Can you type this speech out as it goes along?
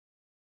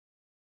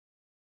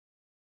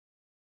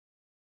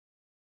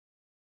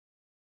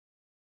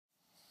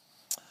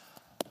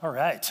All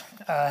right.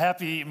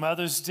 Happy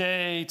Mother's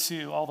Day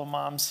to all the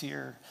moms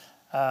here.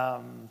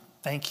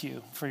 Thank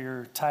you for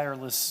your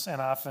tireless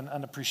and often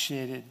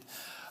unappreciated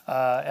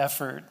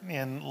effort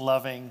in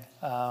loving,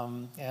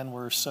 and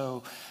we're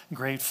so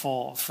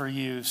grateful for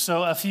you.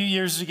 So a few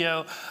years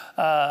ago,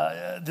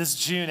 this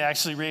June,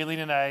 actually, Raylene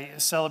and I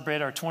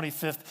celebrate our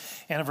 25th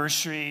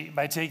anniversary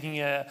by taking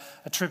a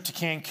trip to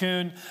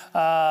Cancun,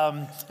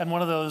 and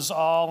one of those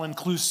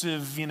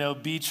all-inclusive,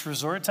 beach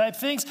resort type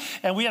things.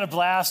 And we had a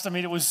blast. I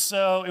mean, it was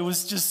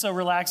just so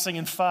relaxing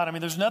and fun. I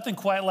mean, there's nothing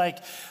quite like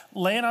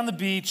laying on the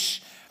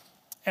beach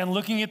and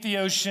looking at the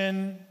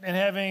ocean and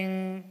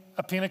having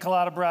a pina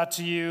colada brought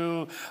to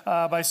you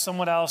by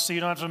someone else so you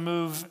don't have to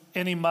move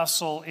any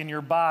muscle in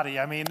your body.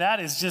 I mean, that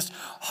is just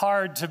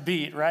hard to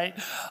beat, right?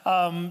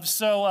 One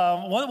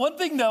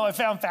thing, though, I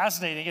found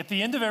fascinating. At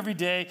the end of every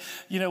day,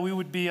 we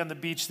would be on the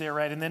beach there,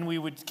 right? And then we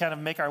would kind of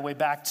make our way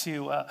back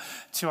to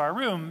our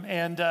room,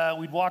 and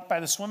we'd walk by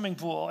the swimming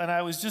pool. And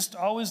I was just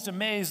always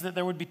amazed that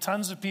there would be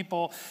tons of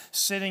people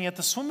sitting at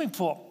the swimming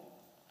pool.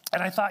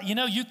 And I thought,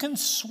 you can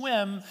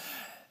swim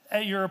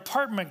at your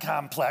apartment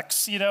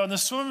complex, in the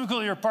swimming pool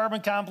of your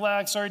apartment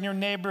complex or in your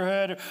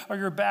neighborhood or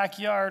your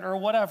backyard or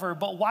whatever.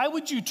 But why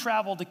would you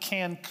travel to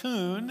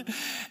Cancun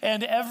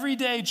and every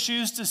day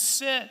choose to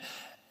sit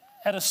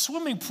at a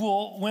swimming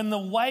pool when the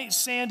white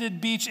sanded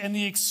beach and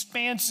the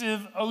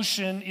expansive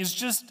ocean is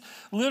just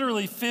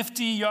literally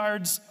 50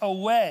 yards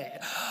away?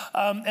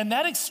 And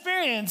that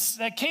experience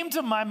that came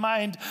to my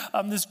mind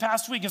this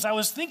past week as I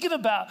was thinking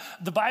about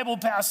the Bible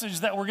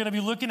passage that we're going to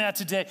be looking at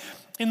today.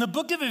 In the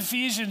book of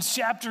Ephesians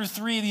chapter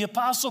 3, the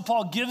Apostle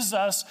Paul gives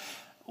us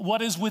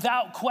what is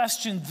without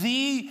question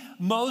the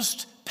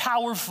most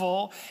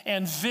powerful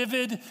and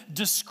vivid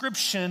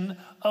description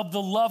of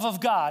the love of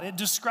God. It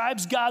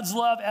describes God's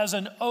love as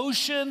an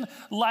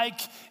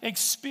ocean-like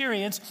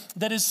experience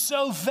that is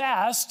so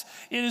vast,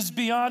 it is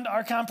beyond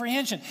our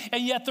comprehension.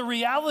 And yet the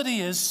reality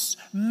is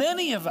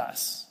many of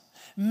us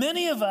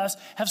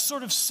have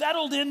sort of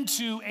settled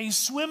into a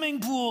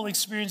swimming pool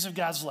experience of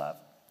God's love,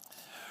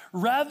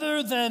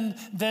 rather than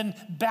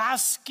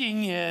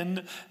basking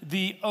in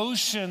the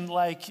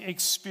ocean-like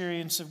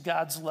experience of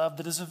God's love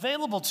that is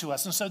available to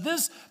us. And so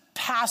this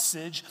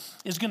passage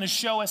is going to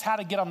show us how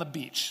to get on the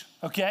beach,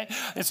 okay?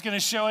 It's going to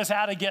show us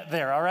how to get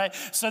there, all right?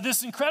 So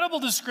this incredible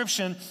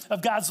description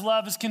of God's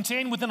love is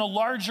contained within a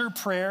larger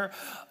prayer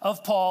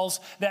of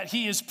Paul's that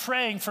he is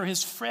praying for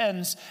his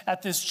friends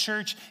at this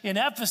church in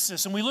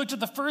Ephesus. And we looked at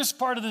the first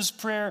part of this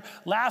prayer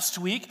last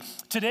week.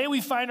 Today we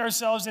find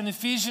ourselves in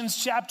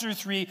Ephesians chapter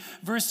 3,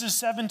 verses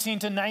 17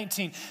 to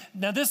 19.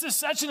 Now this is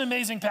such an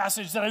amazing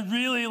passage that I'd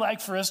really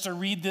like for us to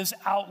read this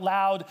out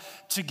loud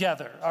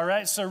together, all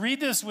right? So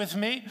read this with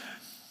me.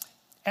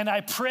 And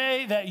I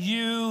pray that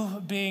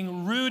you,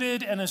 being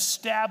rooted and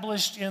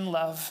established in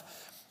love,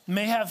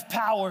 may have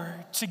power,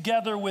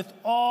 together with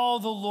all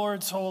the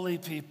Lord's holy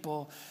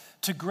people,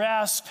 to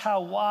grasp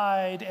how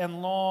wide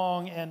and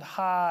long and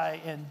high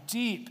and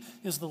deep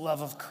is the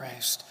love of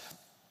Christ,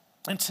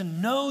 and to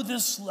know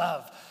this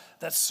love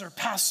that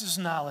surpasses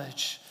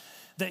knowledge,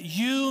 that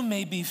you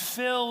may be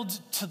filled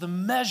to the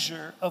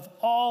measure of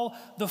all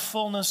the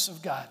fullness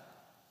of God.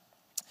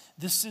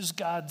 This is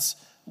God's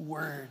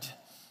word.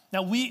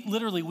 Now, we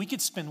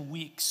could spend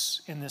weeks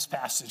in this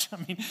passage. I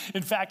mean,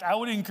 in fact, I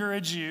would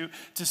encourage you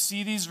to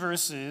see these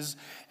verses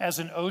as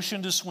an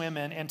ocean to swim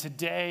in, and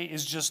today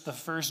is just the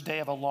first day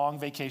of a long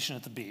vacation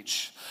at the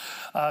beach.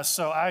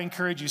 So I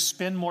encourage you,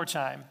 spend more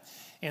time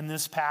in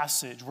this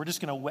passage. We're just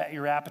going to whet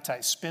your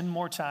appetite. Spend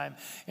more time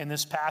in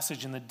this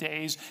passage in the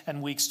days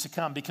and weeks to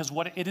come, because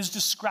what it is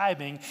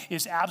describing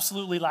is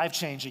absolutely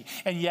life-changing,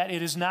 and yet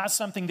it is not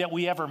something that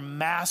we ever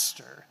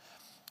master.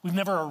 We've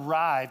never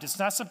arrived. It's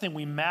not something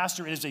we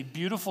master. It is a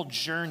beautiful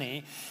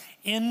journey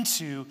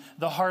into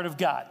the heart of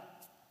God.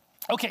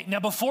 Okay, now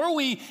before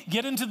we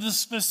get into the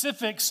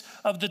specifics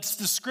of the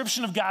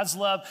description of God's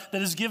love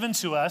that is given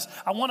to us,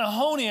 I want to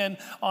hone in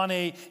on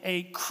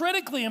a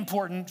critically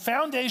important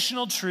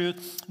foundational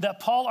truth that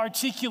Paul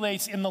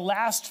articulates in the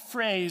last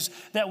phrase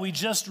that we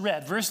just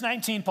read. Verse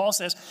 19, Paul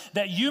says,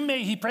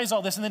 he prays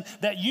all this, and then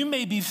that you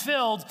may be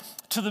filled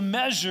to the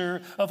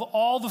measure of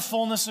all the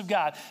fullness of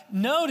God.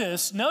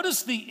 Notice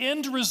the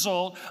end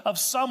result of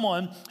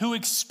someone who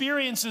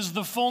experiences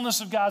the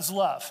fullness of God's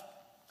love.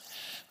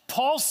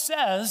 Paul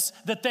says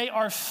that they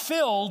are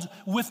filled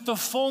with the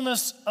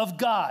fullness of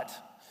God.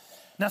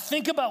 Now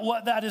think about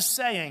what that is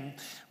saying.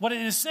 What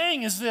it is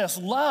saying is this: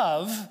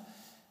 love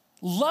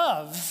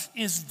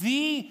is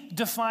the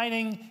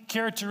defining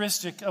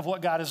characteristic of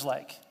what God is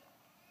like.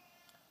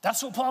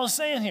 That's what Paul is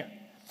saying here.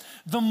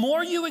 The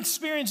more you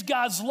experience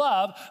God's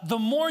love, the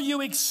more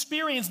you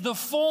experience the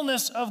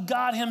fullness of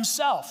God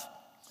himself.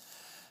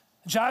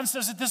 John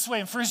says it this way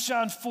in 1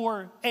 John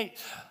 4:8.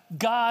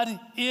 God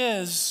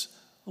is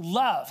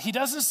love. He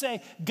doesn't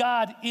say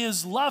God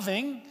is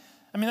loving.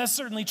 I mean, that's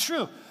certainly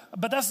true,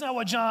 but that's not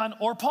what John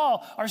or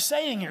Paul are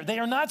saying here. They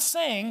are not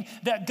saying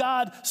that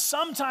God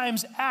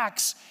sometimes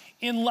acts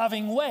in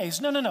loving ways.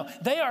 No.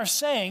 They are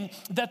saying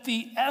that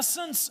the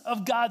essence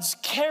of God's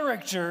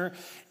character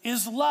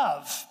is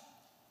love.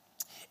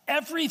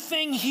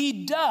 Everything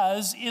he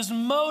does is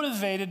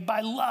motivated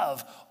by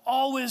love,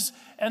 always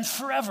and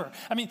forever.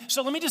 I mean,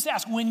 so let me just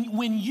ask,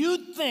 when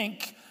you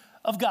think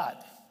of God,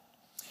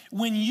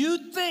 when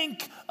you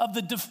think of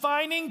the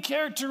defining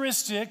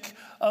characteristic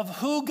of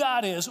who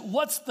God is,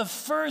 what's the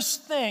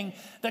first thing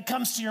that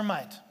comes to your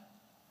mind?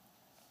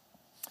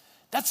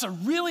 That's a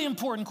really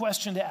important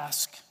question to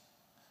ask.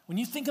 When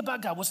you think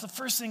about God, what's the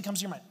first thing that comes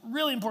to your mind?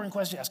 Really important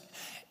question to ask.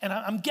 And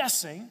I'm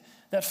guessing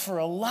that for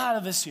a lot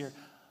of us here,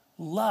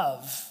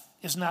 love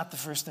is not the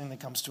first thing that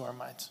comes to our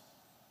minds.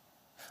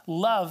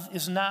 Love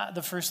is not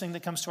the first thing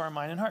that comes to our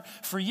mind and heart.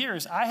 For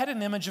years, I had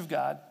an image of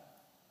God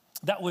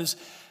that was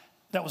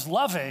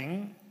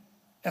loving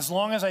as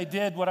long as I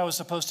did what I was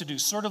supposed to do,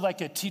 sort of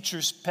like a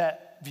teacher's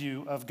pet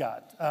view of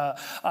God.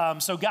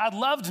 So God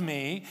loved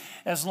me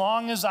as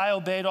long as I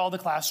obeyed all the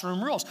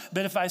classroom rules.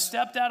 But if I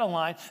stepped out of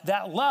line,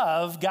 that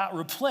love got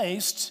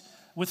replaced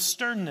with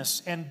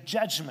sternness and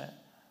judgment,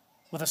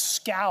 with a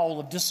scowl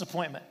of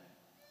disappointment.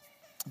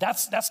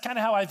 That's kind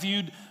of how I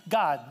viewed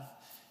God.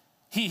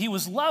 He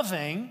was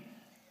loving,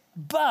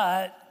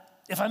 but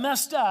if I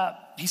messed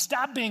up, he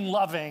stopped being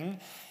loving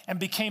and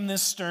became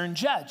this stern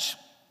judge.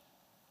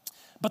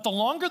 But the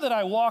longer that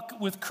I walk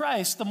with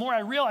Christ, the more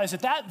I realize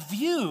that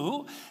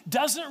view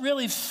doesn't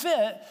really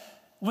fit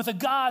with a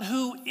God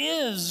who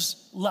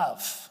is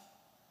love,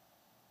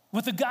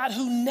 with a God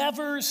who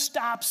never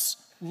stops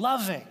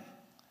loving.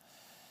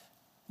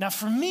 Now,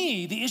 for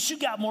me, the issue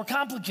got more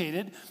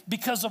complicated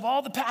because of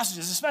all the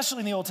passages, especially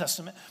in the Old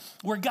Testament,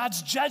 where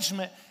God's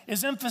judgment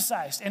is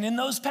emphasized. And in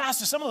those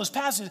passages, some of those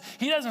passages,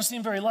 he doesn't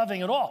seem very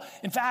loving at all.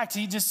 In fact,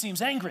 he just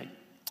seems angry.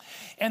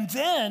 And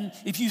then,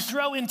 if you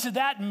throw into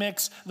that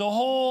mix the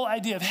whole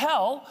idea of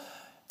hell,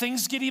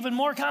 things get even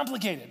more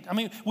complicated. I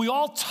mean, we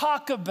all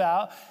talk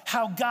about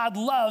how God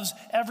loves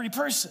every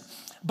person.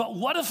 But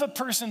what if a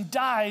person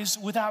dies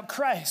without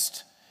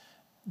Christ?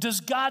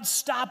 Does God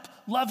stop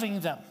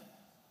loving them?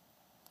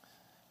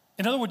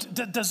 In other words,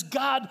 does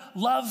God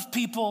love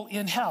people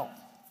in hell?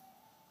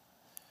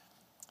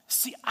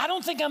 See, I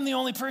don't think I'm the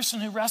only person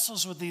who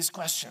wrestles with these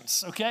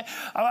questions, okay?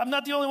 I'm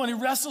not the only one who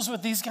wrestles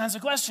with these kinds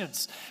of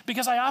questions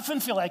because I often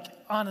feel like,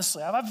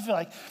 honestly,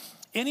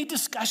 any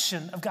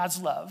discussion of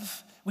God's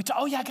love, we talk,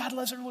 oh yeah, God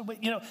loves everyone,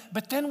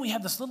 but then we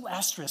have this little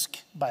asterisk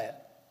by it.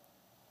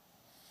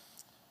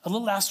 A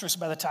little asterisk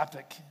by the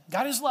topic.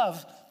 God is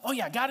love. Oh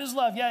yeah, God is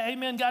love. Yeah,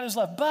 amen, God is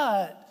love.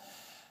 But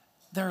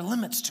there are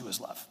limits to his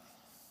love.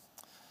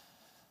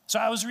 So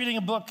I was reading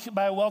a book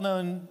by a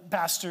well-known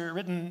pastor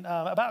written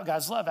about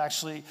God's love,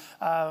 actually,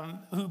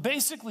 who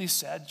basically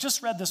said,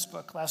 just read this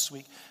book last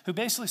week, who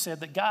basically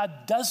said that God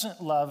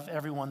doesn't love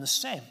everyone the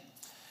same.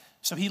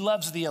 So he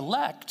loves the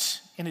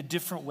elect in a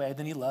different way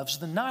than he loves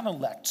the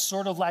non-elect,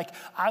 sort of like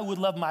I would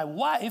love my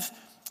wife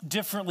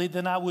differently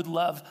than I would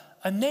love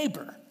a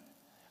neighbor.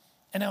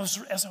 And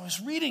as I was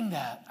reading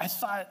that, I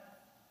thought,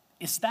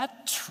 is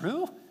that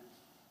true?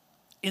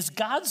 Is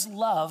God's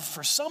love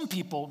for some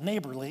people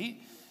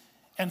neighborly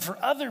and for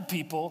other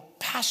people,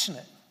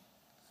 passionate?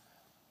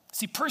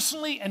 See,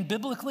 personally and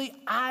biblically,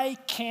 I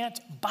can't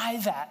buy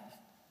that.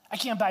 I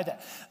can't buy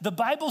that. The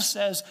Bible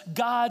says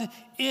God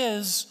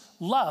is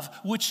love,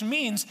 which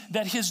means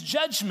that his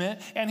judgment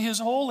and his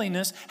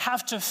holiness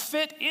have to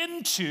fit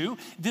into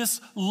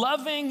this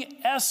loving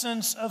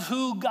essence of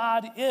who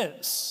God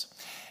is.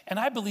 And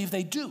I believe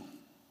they do.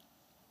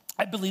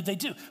 I believe they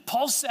do.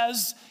 Paul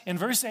says in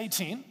verse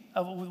 18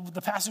 of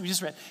the passage we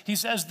just read, he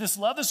says, this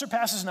love that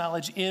surpasses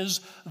knowledge is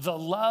the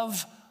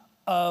love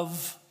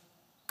of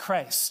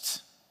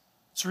Christ.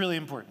 It's really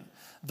important.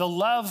 The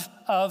love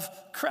of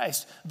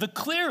Christ. The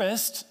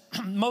clearest,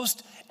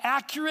 most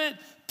accurate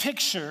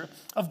picture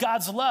of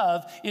God's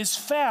love is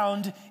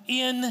found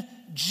in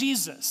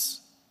Jesus.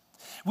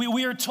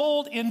 We are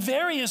told in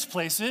various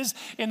places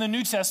in the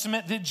New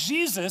Testament that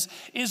Jesus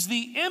is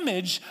the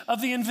image of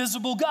the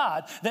invisible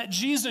God, that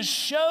Jesus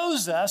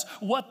shows us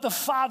what the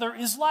Father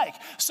is like.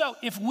 So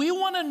if we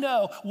want to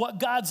know what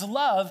God's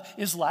love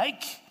is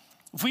like,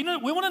 if we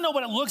want to know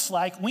what it looks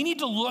like, we need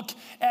to look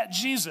at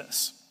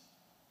Jesus.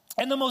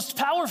 And the most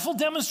powerful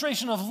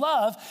demonstration of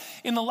love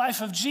in the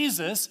life of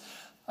Jesus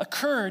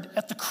occurred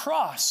at the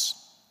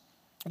cross,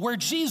 where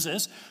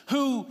Jesus,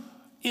 who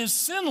is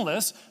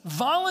sinless,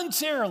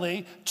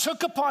 voluntarily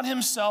took upon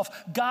himself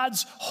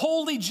God's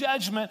holy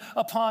judgment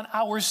upon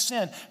our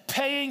sin,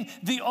 paying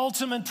the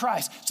ultimate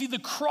price. See, the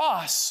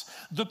cross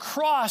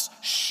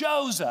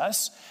shows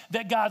us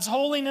that God's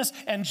holiness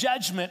and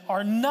judgment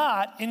are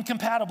not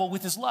incompatible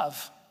with his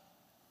love.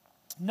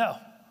 No,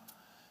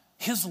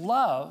 his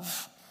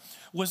love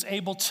was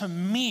able to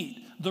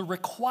meet the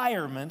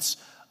requirements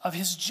of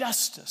his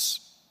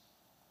justice.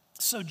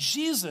 So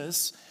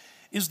Jesus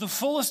is the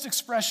fullest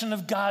expression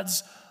of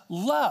God's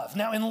love.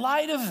 Now, in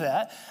light of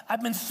that,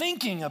 I've been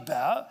thinking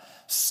about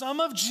some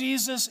of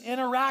Jesus'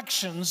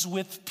 interactions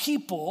with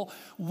people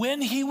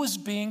when he was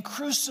being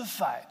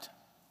crucified.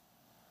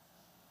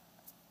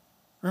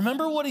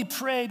 Remember what he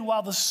prayed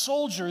while the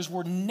soldiers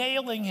were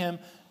nailing him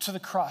to the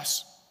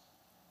cross.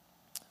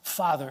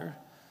 Father,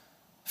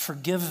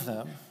 forgive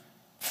them,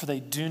 for they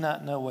do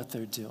not know what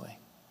they're doing.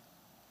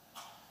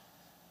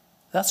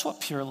 That's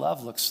what pure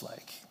love looks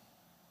like.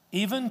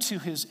 Even to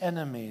his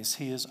enemies,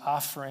 he is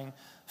offering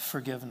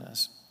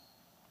forgiveness.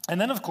 And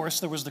then, of course,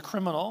 there was the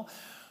criminal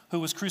who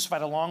was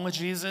crucified along with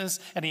Jesus,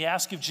 and he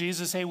asked of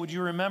Jesus, hey, would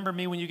you remember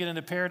me when you get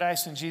into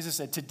paradise? And Jesus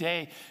said,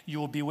 today you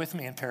will be with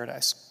me in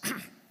paradise.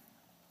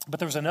 But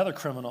there was another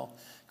criminal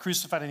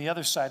crucified on the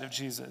other side of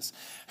Jesus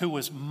who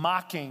was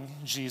mocking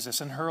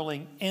Jesus and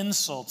hurling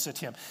insults at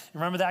him.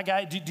 Remember that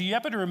guy? Do you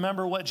happen to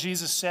remember what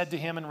Jesus said to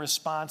him in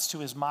response to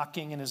his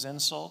mocking and his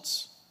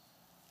insults?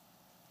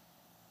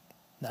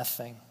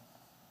 Nothing.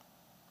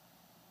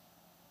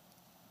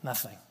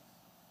 Nothing.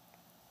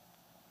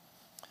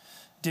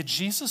 Did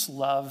Jesus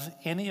love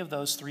any of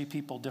those three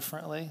people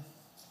differently?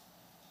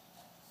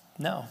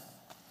 No.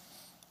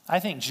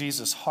 I think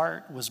Jesus'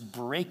 heart was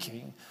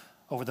breaking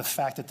over the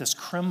fact that this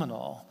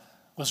criminal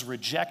was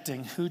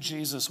rejecting who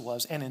Jesus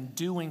was, and in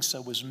doing so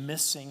was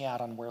missing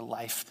out on where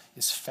life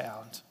is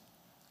found.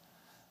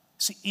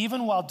 See,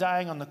 even while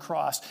dying on the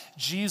cross,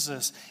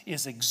 Jesus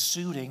is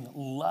exuding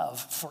love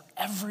for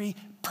every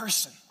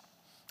person.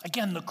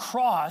 Again, the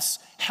cross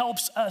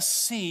helps us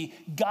see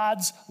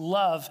God's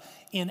love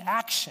in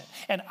action.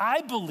 And I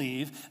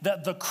believe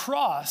that the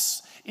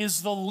cross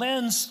is the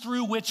lens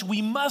through which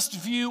we must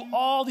view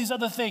all these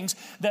other things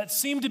that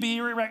seem to be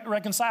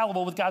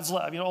irreconcilable with God's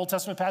love. You know, Old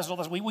Testament passages, all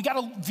this. We got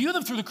to view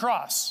them through the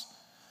cross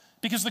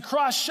because the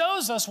cross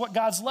shows us what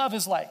God's love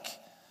is like.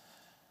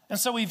 And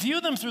so we view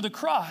them through the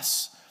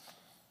cross.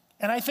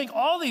 And I think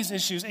all these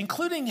issues,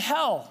 including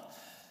hell,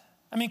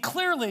 I mean,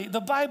 clearly the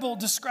Bible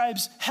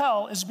describes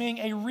hell as being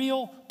a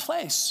real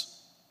place.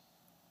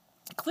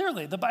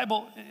 Clearly, the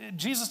Bible,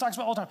 Jesus talks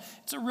about all the time,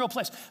 it's a real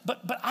place.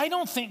 But I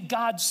don't think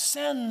God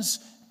sends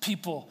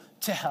people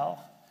to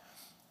hell.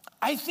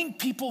 I think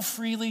people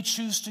freely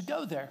choose to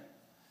go there.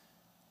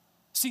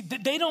 See,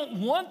 they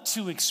don't want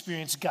to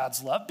experience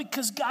God's love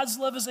because God's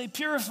love is a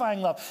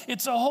purifying love.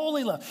 It's a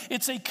holy love.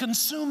 It's a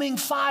consuming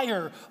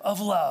fire of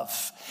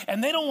love.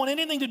 And they don't want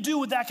anything to do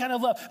with that kind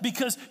of love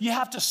because you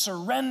have to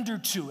surrender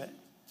to it.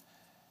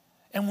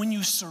 And when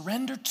you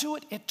surrender to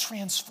it, it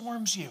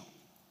transforms you.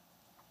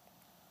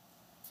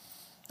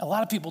 A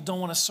lot of people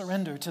don't want to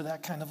surrender to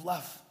that kind of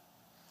love.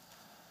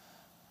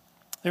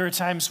 There are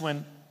times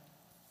when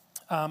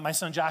my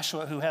son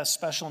Joshua, who has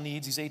special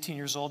needs, he's 18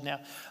 years old now,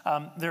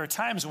 there are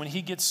times when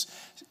he gets,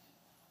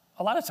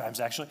 a lot of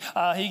times actually,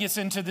 he gets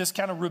into this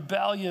kind of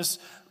rebellious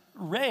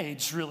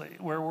rage, really,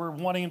 where we're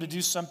wanting him to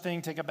do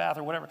something, take a bath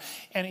or whatever.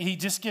 And he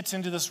just gets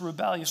into this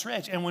rebellious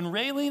rage. And when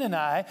Raylene and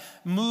I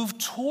move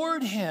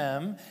toward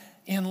him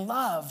in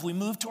love, we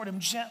move toward him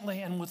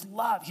gently and with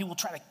love, he will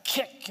try to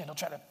kick and he'll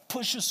try to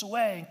push us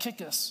away and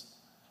kick us.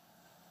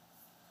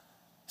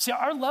 See,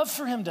 our love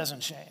for him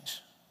doesn't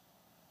change.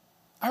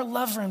 Our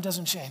love for him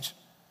doesn't change.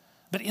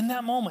 But in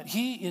that moment,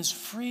 he is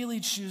freely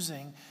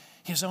choosing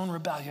his own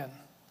rebellion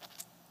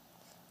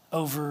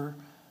over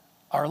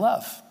our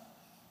love.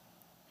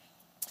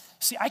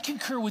 See, I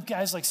concur with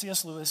guys like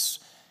C.S. Lewis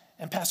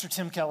and Pastor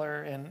Tim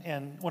Keller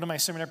and one of my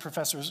seminary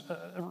professors,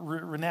 a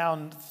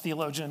renowned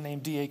theologian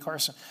named D.A.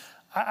 Carson.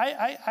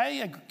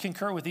 I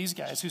concur with these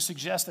guys who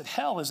suggest that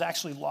hell is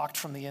actually locked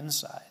from the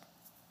inside.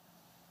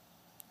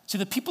 See,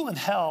 the people in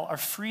hell are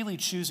freely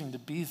choosing to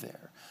be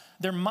there.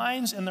 Their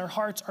minds and their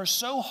hearts are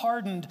so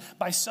hardened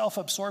by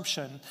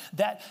self-absorption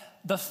that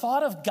the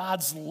thought of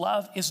God's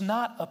love is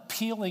not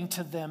appealing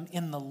to them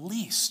in the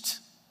least.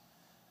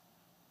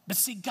 But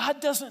see,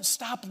 God doesn't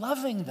stop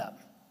loving them.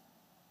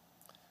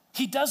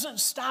 He doesn't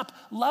stop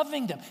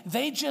loving them.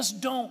 They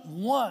just don't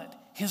want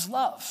his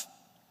love.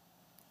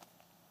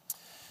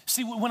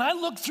 See, when I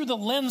look through the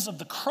lens of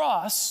the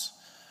cross,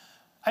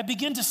 I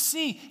begin to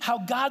see how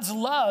God's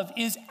love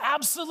is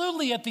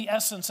absolutely at the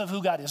essence of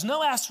who God is.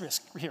 No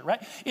asterisk here,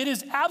 right? It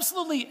is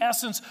absolutely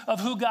essence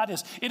of who God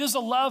is. It is a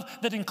love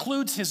that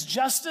includes his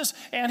justice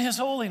and his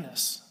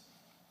holiness.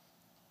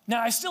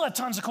 Now, I still have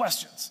tons of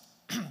questions.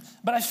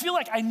 But I feel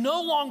like I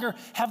no longer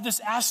have this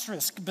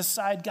asterisk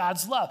beside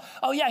God's love.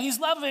 Oh yeah, he's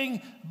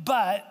loving,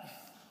 but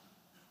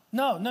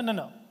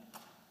no.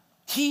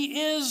 He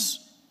is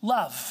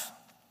love.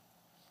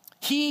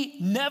 He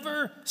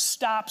never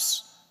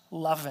stops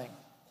loving.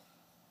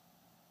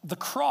 The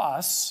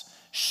cross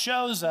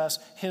shows us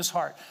his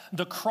heart.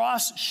 The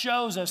cross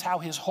shows us how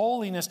his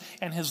holiness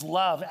and his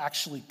love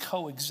actually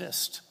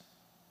coexist.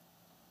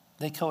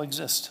 They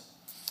coexist.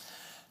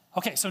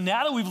 Okay, so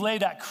now that we've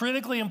laid that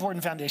critically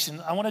important foundation,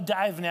 I want to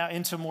dive now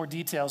into more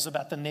details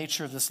about the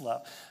nature of this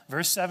love.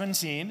 Verse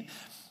 17,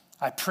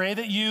 I pray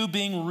that you,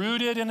 being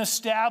rooted and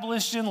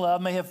established in love,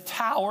 may have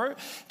power,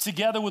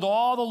 together with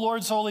all the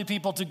Lord's holy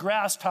people, to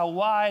grasp how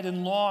wide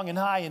and long and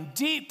high and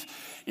deep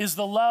is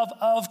the love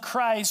of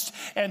Christ,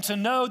 and to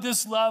know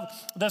this love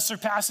that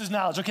surpasses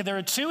knowledge. Okay, there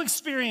are two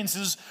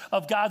experiences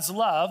of God's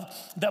love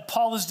that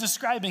Paul is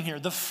describing here.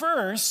 The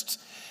first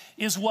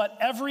is what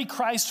every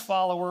Christ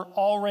follower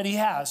already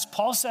has.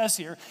 Paul says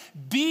here,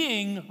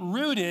 being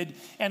rooted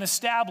and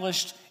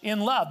established in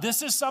love.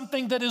 This is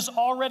something that is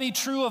already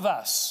true of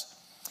us.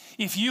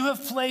 If you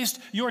have placed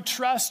your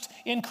trust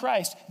in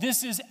Christ,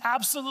 this is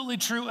absolutely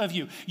true of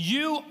you.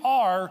 You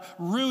are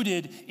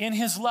rooted in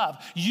his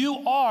love.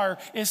 You are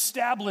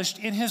established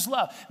in his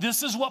love.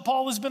 This is what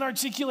Paul has been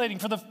articulating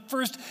for the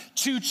first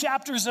 2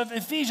 chapters of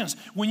Ephesians.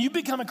 When you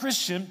become a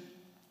Christian,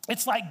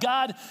 it's like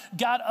God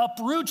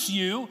uproots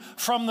you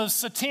from the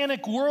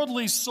satanic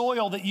worldly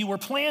soil that you were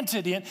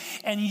planted in,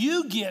 and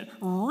you get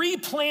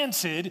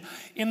replanted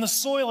in the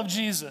soil of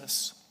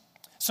Jesus.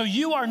 So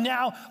you are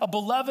now a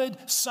beloved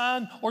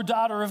son or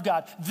daughter of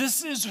God.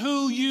 This is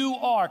who you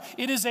are.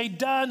 It is a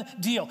done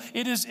deal.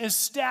 It is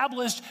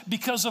established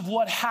because of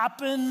what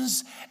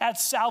happens at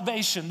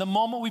salvation, the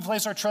moment we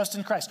place our trust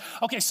in Christ.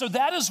 Okay, so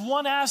that is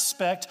one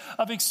aspect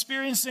of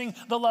experiencing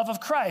the love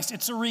of Christ.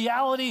 It's a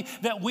reality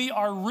that we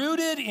are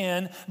rooted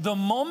in the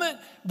moment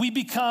we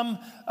become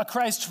a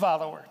Christ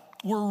follower.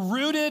 We're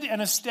rooted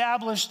and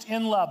established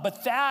in love.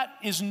 But that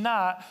is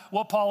not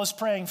what Paul is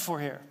praying for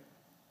here.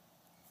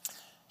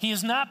 He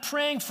is not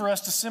praying for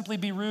us to simply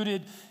be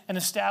rooted and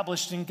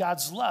established in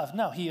God's love.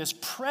 No, he is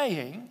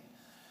praying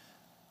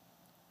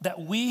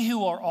that we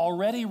who are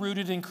already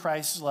rooted in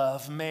Christ's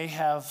love may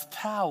have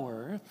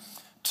power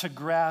to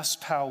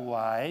grasp how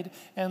wide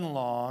and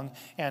long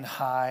and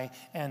high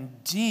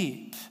and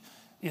deep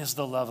is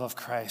the love of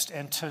Christ,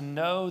 and to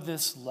know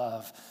this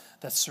love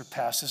that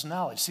surpasses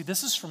knowledge. See,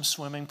 this is from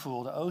swimming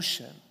pool to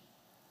ocean.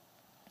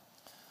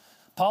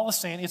 Paul is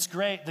saying it's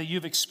great that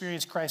you've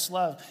experienced Christ's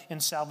love in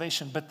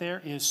salvation, but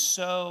there is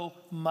so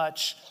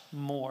much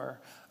more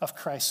of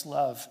Christ's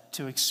love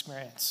to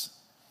experience.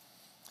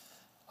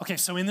 Okay,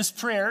 so in this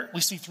prayer, we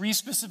see 3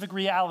 specific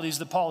realities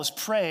that Paul is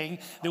praying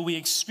that we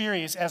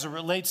experience as it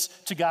relates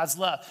to God's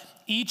love.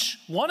 Each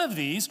one of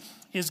these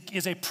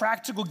is a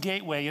practical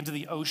gateway into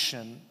the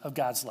ocean of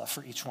God's love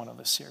for each one of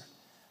us here.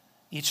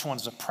 Each one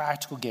is a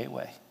practical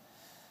gateway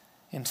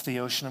into the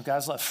ocean of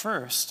God's love.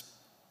 First,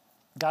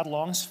 God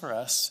longs for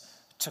us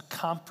to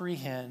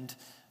comprehend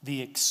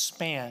the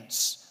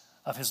expanse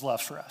of his love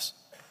for us.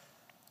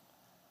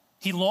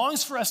 He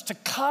longs for us to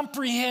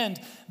comprehend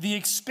the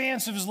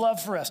expanse of his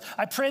love for us.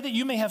 I pray that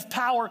you may have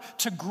power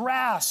to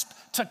grasp,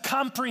 to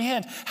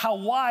comprehend how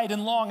wide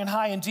and long and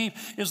high and deep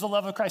is the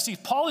love of Christ. See,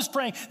 Paul is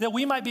praying that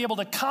we might be able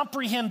to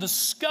comprehend the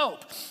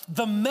scope,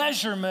 the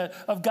measurement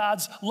of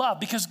God's love,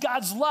 because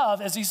God's love,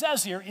 as he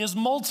says here, is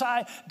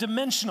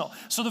multi-dimensional.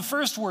 So the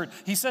first word,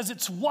 he says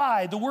it's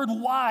wide. The word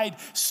wide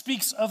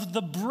speaks of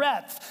the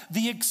breadth,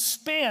 the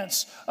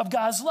expanse of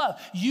God's love.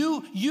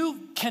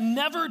 You can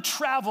never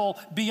travel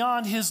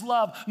beyond his love,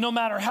 no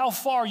matter how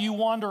far you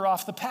wander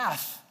off the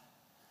path,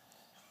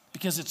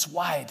 because it's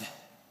wide.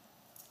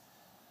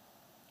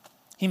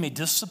 He may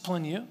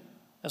discipline you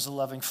as a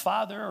loving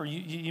father, or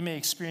you may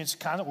experience,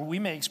 or we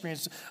may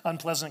experience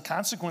unpleasant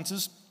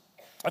consequences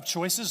of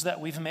choices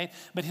that we've made,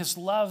 but his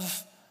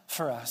love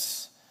for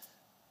us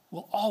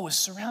will always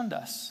surround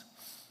us.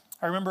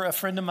 I remember a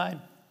friend of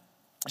mine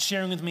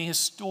sharing with me his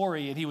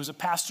story, and he was a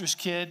pastor's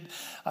kid.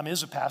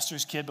 Is a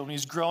pastor's kid, but when he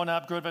was growing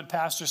up in a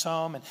pastor's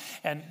home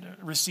and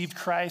received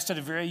Christ at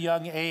a very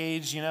young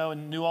age,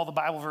 and knew all the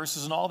Bible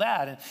verses and all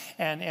that.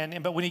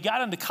 But when he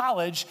got into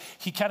college,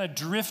 he kind of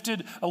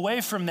drifted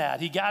away from that.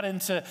 He got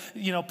into,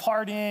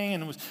 partying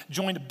and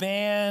joined a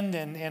band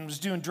and was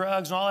doing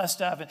drugs and all that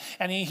stuff.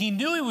 And he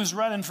knew he was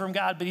running from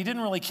God, but he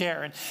didn't really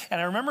care. And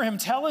I remember him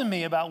telling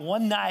me about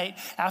one night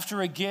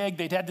after a gig,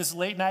 they'd had this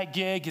late night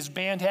gig his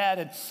band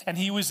had, and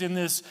he was in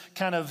this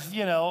kind of,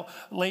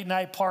 late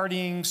night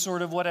partying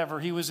sort of whatever.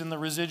 He was in the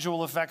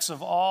residual effects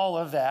of all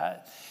of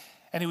that.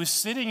 And he was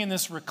sitting in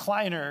this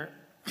recliner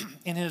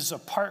in his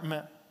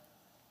apartment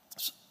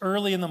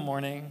early in the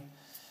morning.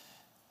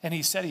 And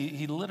he said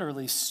he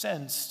literally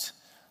sensed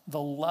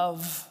the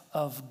love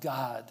of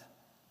God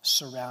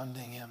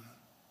surrounding him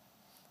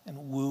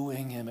and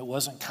wooing him. It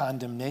wasn't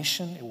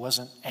condemnation. It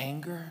wasn't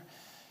anger.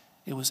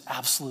 It was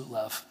absolute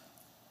love.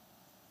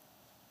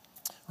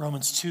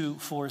 Romans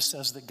 2:4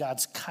 says that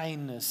God's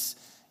kindness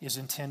is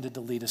intended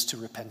to lead us to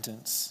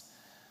repentance.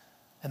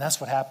 And that's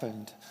what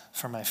happened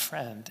for my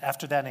friend.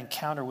 After that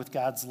encounter with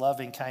God's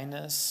loving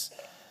kindness,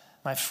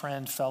 my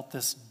friend felt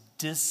this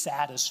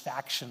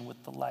dissatisfaction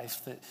with the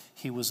life that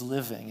he was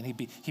living. And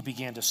he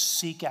began to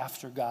seek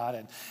after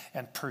God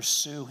and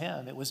pursue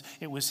him.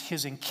 It was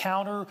his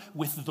encounter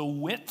with the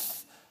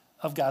width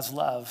of God's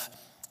love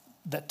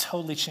that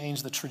totally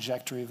changed the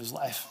trajectory of his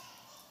life.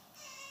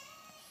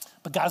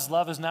 But God's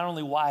love is not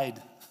only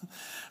wide,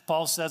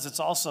 Paul says it's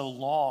also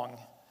long.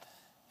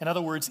 In other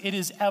words, it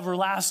is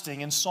everlasting.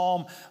 In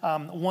Psalm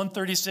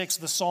 136,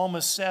 the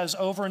psalmist says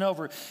over and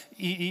over,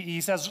 he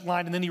says a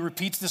line and then he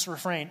repeats this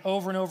refrain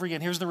over and over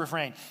again. Here's the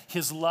refrain: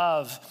 his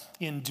love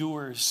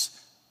endures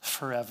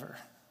forever.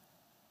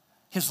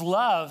 His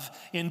love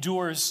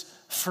endures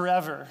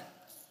forever.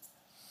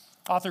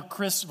 Author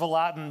Chris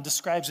Vallotton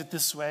describes it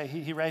this way.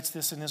 He writes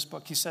this in his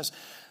book. He says,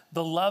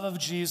 the love of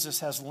Jesus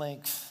has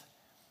length.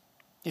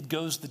 It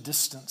goes the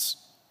distance.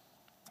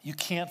 You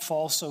can't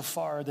fall so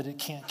far that it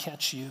can't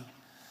catch you,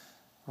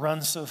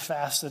 run so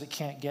fast that it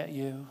can't get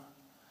you,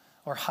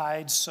 or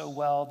hide so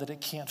well that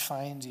it can't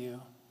find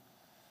you.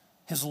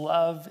 His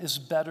love is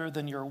better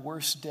than your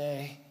worst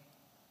day,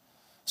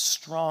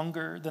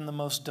 stronger than the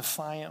most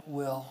defiant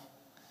will,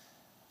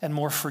 and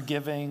more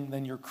forgiving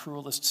than your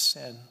cruelest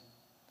sin.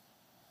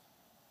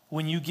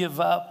 When you give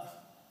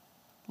up,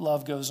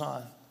 love goes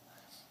on.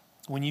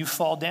 When you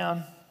fall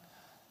down,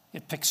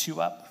 it picks you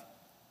up.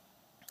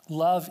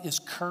 Love is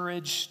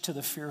courage to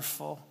the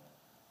fearful,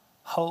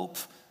 hope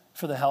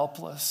for the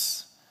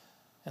helpless,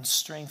 and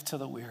strength to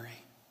the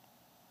weary.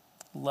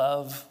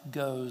 Love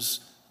goes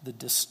the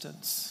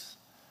distance.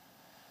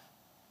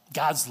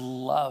 God's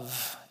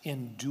love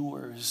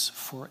endures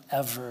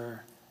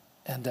forever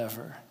and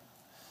ever.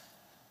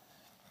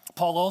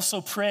 Paul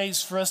also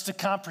prays for us to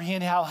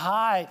comprehend how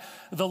high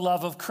the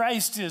love of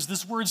Christ is.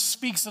 This word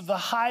speaks of the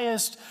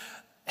highest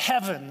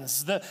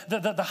heavens,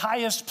 the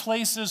highest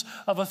places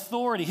of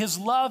authority. His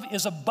love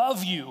is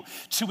above you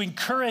to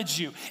encourage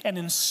you and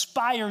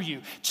inspire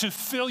you, to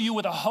fill you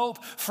with a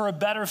hope for a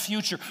better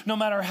future. No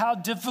matter how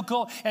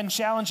difficult and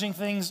challenging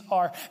things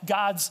are,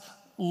 God's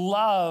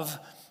love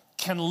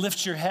can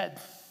lift your head.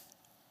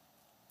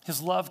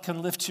 His love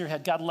can lift your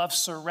head. God loves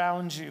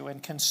surround you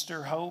and can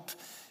stir hope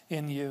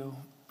in you.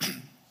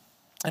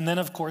 And then,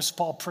 of course,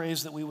 Paul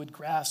prays that we would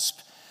grasp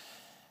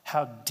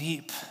how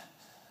deep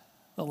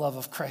the love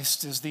of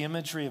Christ is. The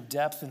imagery of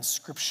depth in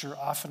Scripture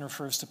often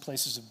refers to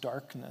places of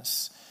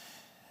darkness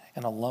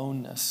and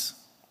aloneness.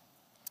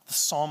 The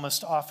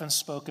psalmist often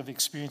spoke of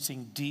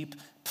experiencing deep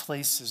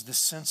places, the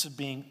sense of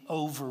being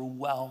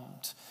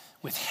overwhelmed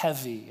with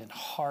heavy and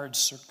hard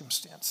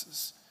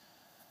circumstances.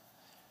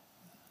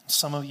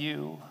 Some of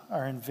you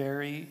are in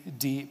very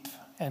deep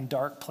and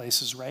dark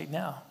places right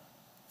now.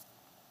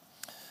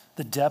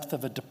 The depth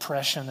of a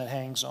depression that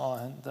hangs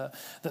on,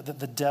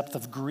 the depth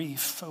of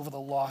grief over the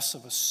loss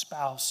of a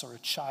spouse or a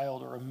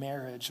child or a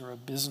marriage or a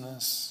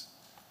business.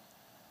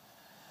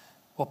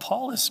 Well,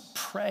 Paul is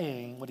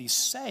praying, what he's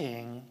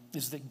saying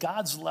is that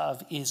God's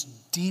love is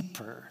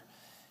deeper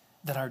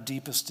than our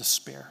deepest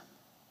despair.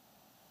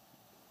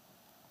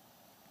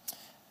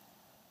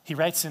 He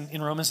writes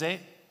in Romans 8,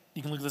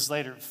 you can look at this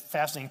later,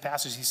 fascinating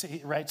passage.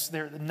 He writes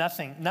there,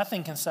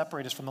 nothing can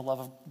separate us from the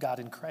love of God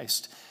in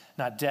Christ.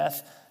 Not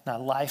death,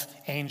 not life,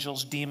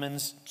 angels,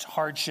 demons,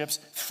 hardships,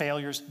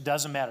 failures,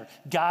 doesn't matter.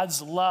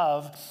 God's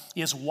love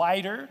is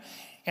wider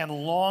and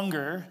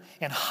longer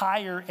and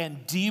higher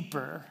and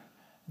deeper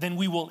than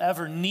we will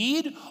ever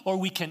need or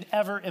we can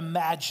ever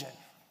imagine.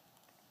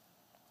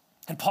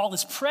 And Paul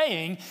is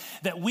praying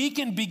that we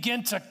can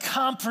begin to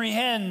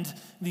comprehend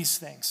these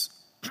things,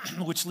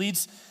 which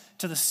leads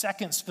to the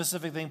second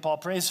specific thing Paul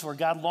prays for.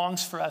 God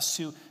longs for us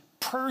to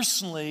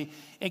personally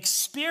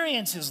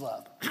experience his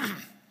love.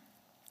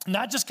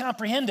 Not just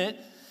comprehend it,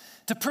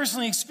 to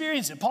personally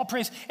experience it. Paul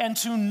prays, and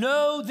to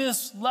know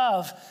this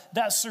love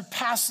that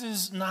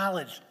surpasses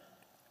knowledge.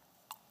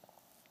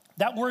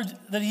 That word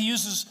that he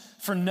uses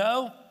for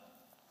know,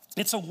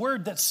 it's a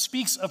word that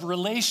speaks of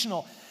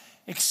relational,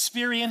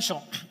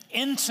 experiential,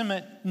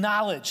 intimate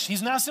knowledge.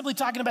 He's not simply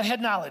talking about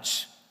head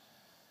knowledge.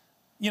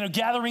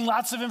 Gathering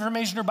lots of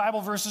information or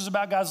Bible verses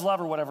about God's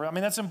love or whatever. I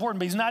mean, that's important,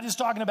 but he's not just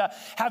talking about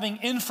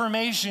having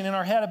information in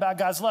our head about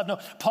God's love. No,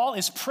 Paul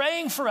is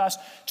praying for us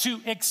to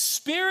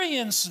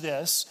experience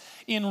this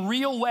in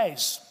real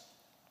ways.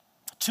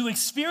 To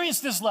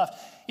experience this love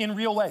in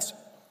real ways.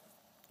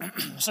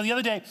 So the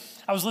other day,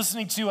 I was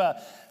listening to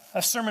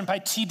a sermon by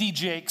T.D.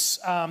 Jakes,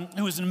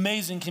 who is an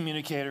amazing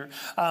communicator.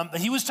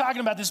 He was talking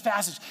about this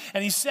passage,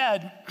 and he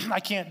said, I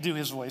can't do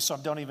his voice, so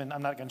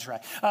I'm not going to try.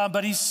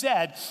 But he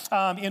said,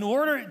 in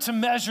order to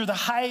measure the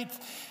height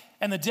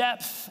and the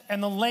depth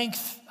and the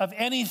length of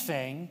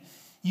anything,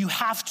 you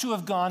have to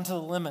have gone to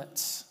the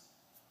limits.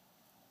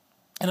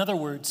 In other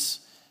words,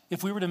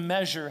 if we were to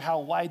measure how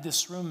wide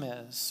this room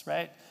is,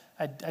 right?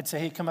 I'd say,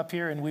 hey, come up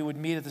here, and we would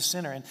meet at the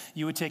center, and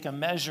you would take a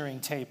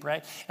measuring tape,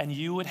 right? And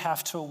you would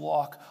have to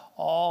walk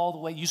all the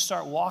way. You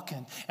start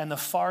walking, and the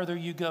farther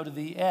you go to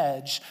the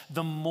edge,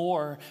 the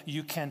more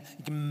you can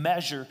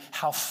measure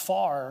how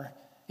far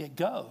it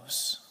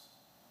goes.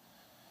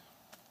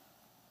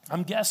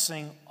 I'm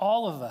guessing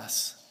all of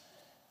us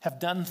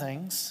have done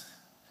things,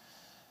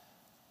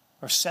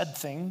 or said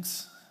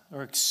things,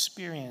 or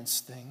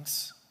experienced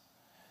things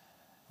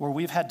where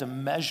we've had to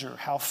measure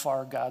how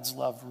far God's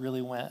love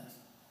really went.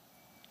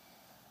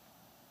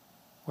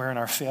 Where in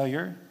our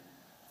failure,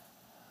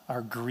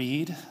 our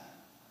greed,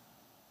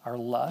 our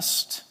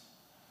lust,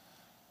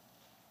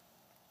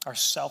 our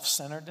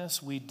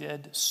self-centeredness, we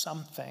did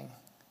something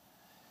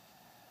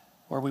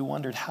where we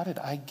wondered, how did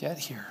I get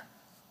here?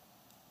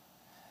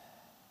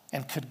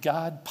 And could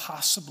God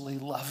possibly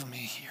love me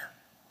here?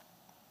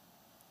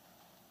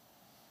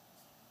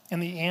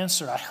 And the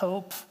answer, I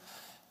hope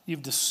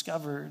you've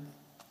discovered,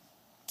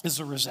 is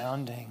a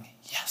resounding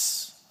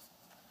yes.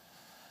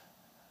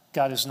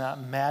 God is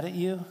not mad at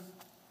you.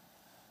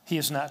 He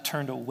is not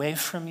turned away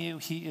from you.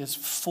 He is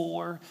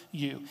for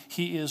you.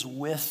 He is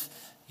with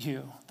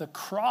you. The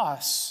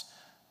cross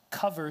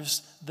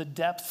covers the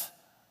depth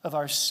of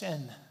our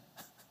sin.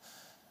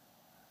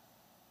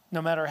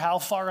 No matter how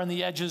far on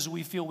the edges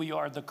we feel we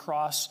are, the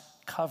cross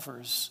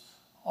covers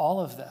all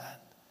of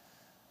that.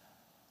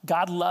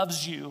 God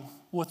loves you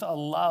with a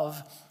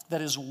love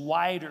that is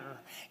wider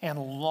and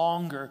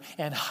longer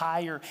and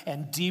higher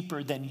and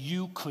deeper than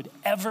you could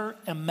ever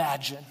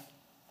imagine.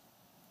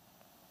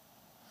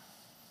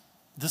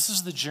 This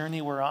is the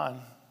journey we're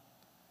on,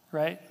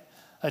 right?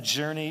 A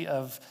journey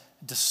of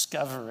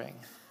discovering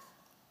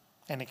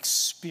and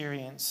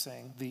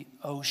experiencing the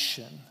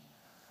ocean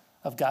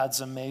of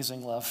God's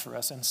amazing love for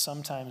us. And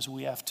sometimes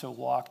we have to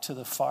walk to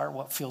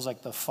what feels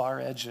like the far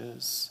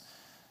edges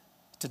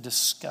to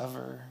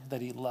discover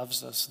that he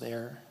loves us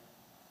there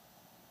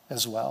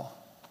as well.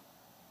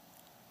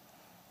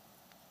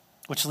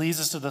 Which leads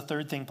us to the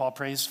third thing Paul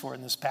prays for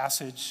in this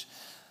passage.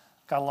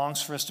 God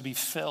longs for us to be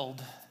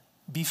filled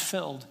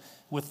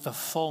with the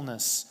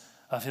fullness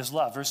of his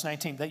love. Verse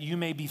 19, that you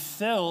may be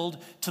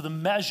filled to the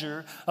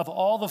measure of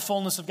all the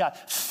fullness of God.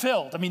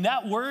 Filled. I mean,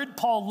 that word,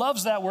 Paul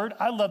loves that word.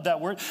 I love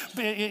that word.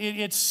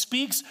 It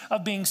speaks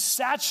of being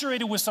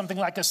saturated with something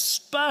like a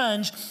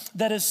sponge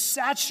that is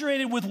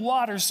saturated with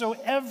water. So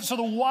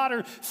the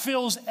water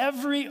fills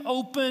every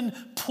open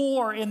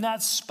pore in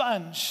that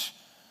sponge.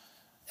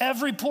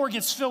 Every pore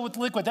gets filled with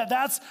liquid.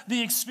 That's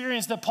the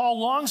experience that Paul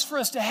longs for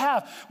us to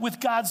have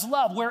with God's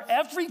love, where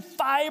every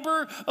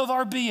fiber of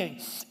our being,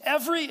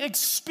 every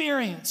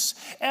experience,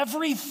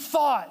 every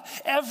thought,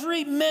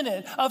 every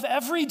minute of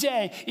every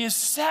day is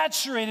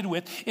saturated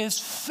with, is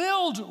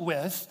filled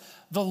with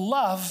the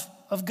love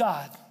of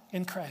God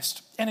in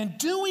Christ. And in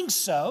doing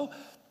so,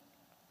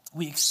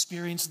 we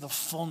experience the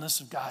fullness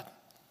of God.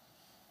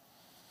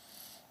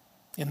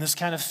 In this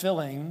kind of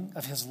filling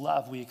of his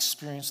love, we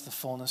experience the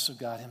fullness of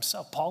God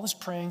himself. Paul is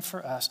praying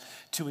for us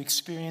to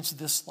experience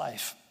this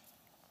life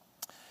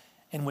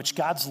in which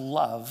God's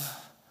love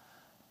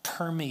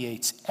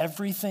permeates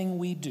everything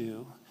we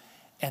do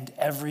and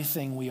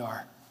everything we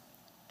are.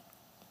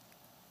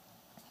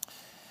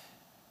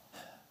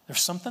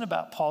 There's something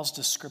about Paul's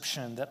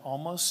description that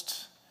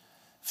almost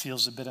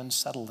feels a bit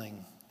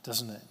unsettling,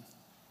 doesn't it?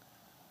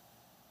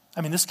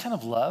 I mean, this kind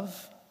of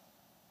love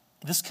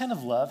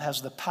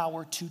has the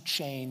power to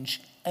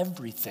change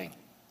everything.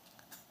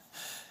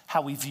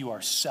 How we view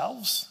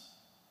ourselves,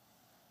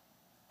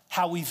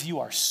 how we view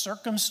our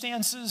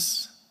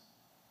circumstances,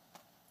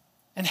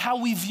 and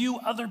how we view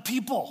other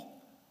people.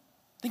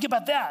 Think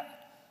about that.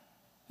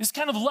 This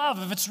kind of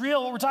love, if it's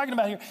real, what we're talking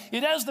about here,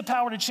 it has the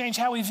power to change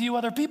how we view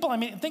other people. I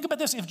mean, think about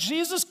this. If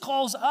Jesus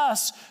calls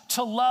us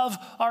to love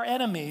our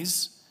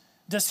enemies,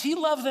 does he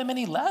love them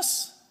any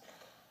less?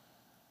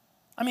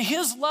 I mean,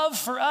 his love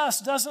for us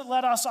doesn't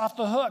let us off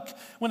the hook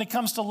when it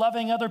comes to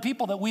loving other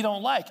people that we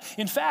don't like.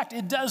 In fact,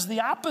 it does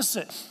the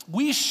opposite.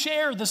 We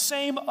share the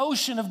same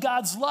ocean of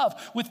God's love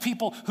with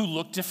people who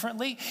look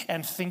differently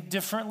and think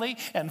differently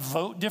and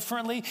vote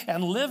differently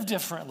and live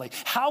differently.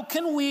 How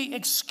can we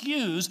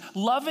excuse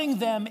loving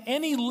them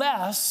any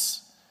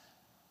less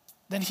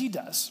than he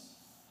does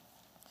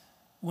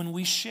when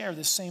we share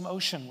the same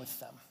ocean with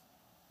them?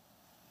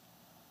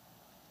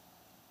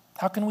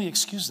 How can we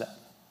excuse that?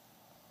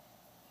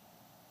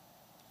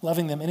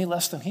 Loving them any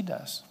less than he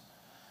does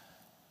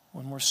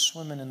when we're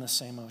swimming in the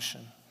same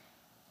ocean.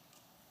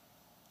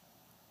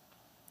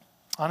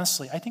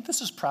 Honestly, I think this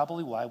is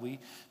probably why we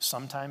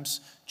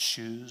sometimes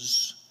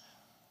choose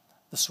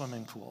the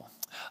swimming pool.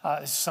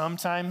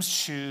 Sometimes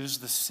choose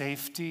the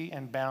safety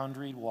and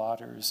boundaried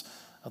waters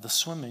of the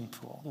swimming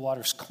pool. The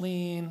water's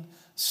clean,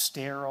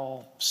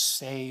 sterile,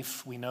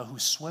 safe. We know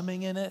who's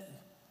swimming in it.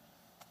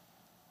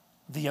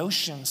 The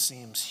ocean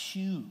seems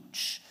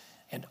huge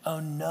and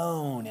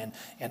unknown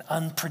and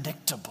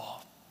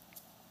unpredictable.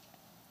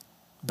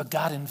 But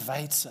God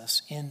invites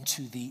us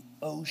into the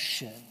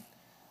ocean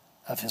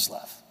of his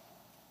love.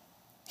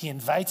 He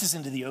invites us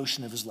into the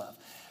ocean of his love,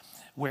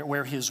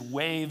 where his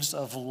waves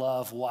of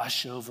love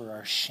wash over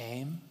our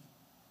shame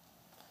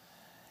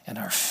and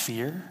our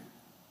fear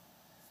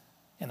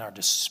and our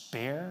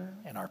despair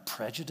and our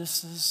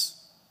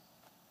prejudices,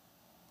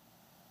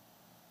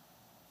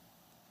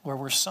 where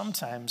we're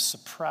sometimes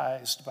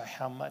surprised by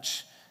how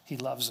much he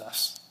loves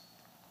us.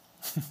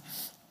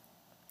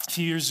 A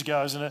few years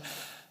ago,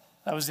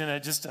 I was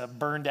in just a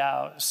burned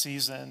out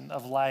season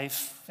of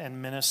life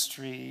and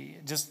ministry,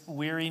 just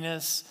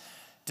weariness,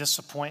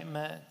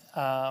 disappointment,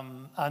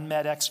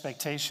 unmet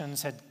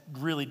expectations had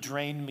really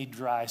drained me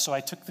dry. So I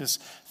took this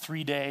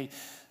 3-day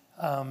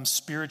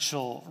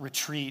spiritual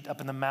retreat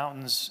up in the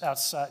mountains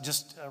outside,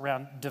 just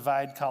around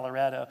Divide,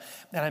 Colorado.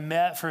 And I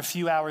met for a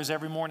few hours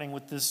every morning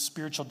with this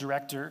spiritual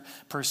director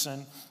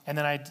person. And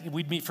then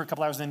we'd meet for a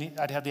couple hours, and then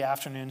I'd have the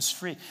afternoons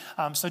free.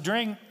 So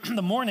during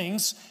the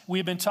mornings, we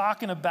had been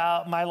talking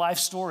about my life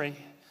story.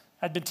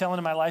 I'd been telling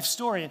him my life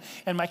story.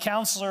 And my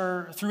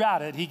counselor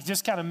throughout it, he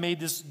just kind of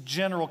made this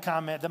general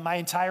comment that my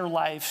entire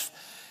life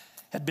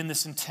had been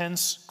this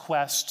intense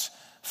quest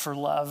for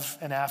love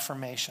and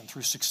affirmation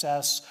through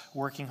success,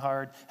 working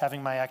hard,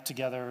 having my act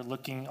together,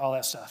 looking, all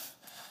that stuff.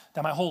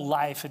 That my whole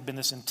life had been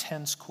this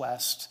intense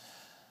quest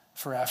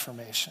for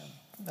affirmation.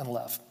 and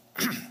love.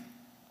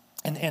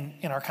 And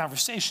in our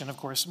conversation, of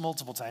course,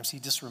 multiple times, he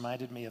just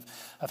reminded me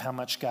of how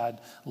much God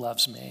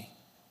loves me.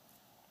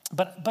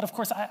 But of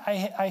course,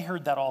 I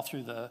heard that all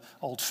through the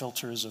old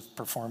filters of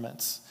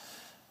performance.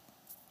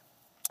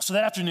 So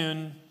that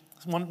afternoon,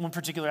 one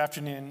particular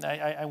afternoon,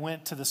 I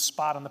went to this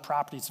spot on the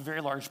property. It's a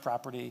very large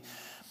property.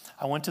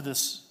 I went to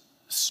this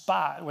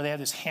spot where they had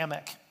this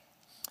hammock,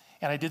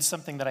 and I did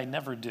something that I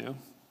never do,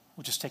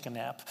 which is take a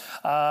nap.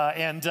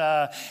 And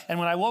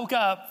when I woke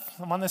up,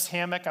 I'm on this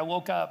hammock, I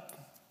woke up,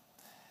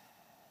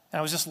 and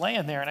I was just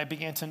laying there, and I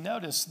began to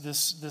notice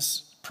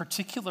this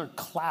particular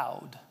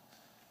cloud,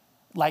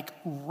 like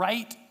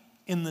right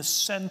in the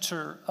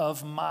center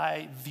of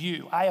my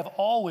view. I have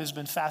always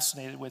been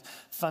fascinated with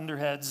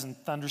thunderheads and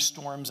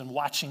thunderstorms and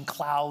watching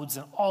clouds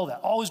and all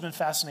that. Always been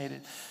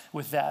fascinated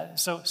with that.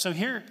 So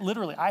here,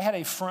 literally, I had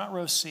a front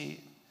row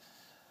seat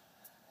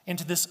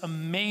into this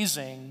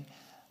amazing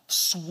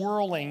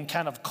swirling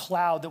kind of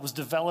cloud that was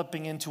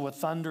developing into a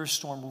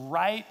thunderstorm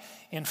right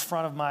in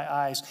front of my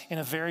eyes in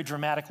a very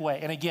dramatic way.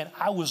 And again,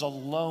 I was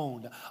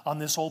alone on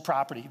this whole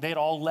property. They had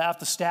all left.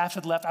 The staff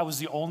had left. I was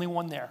the only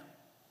one there.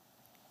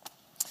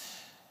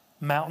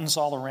 Mountains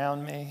all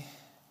around me,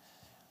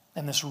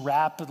 and this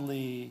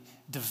rapidly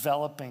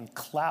developing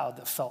cloud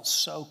that felt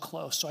so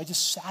close. So I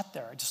just sat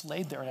there. I just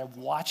laid there, and I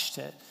watched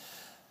it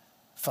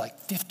for like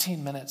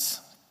 15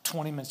 minutes,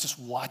 20 minutes, just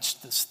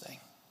watched this thing.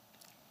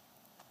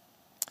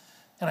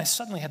 And I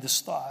suddenly had this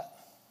thought,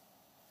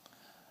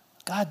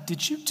 God,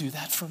 did you do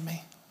that for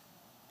me?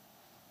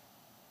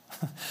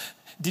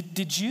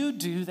 Did you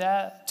do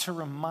that to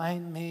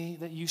remind me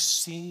that you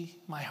see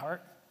my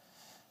heart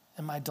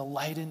and my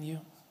delight in you?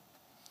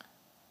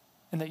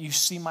 And that you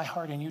see my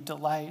heart and you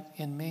delight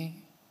in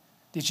me?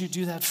 Did you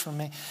do that for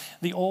me?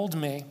 The old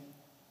me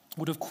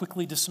would have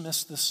quickly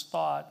dismissed this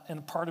thought,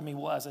 and part of me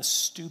was as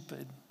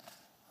stupid.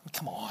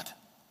 Come on.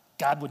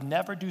 God would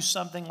never do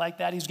something like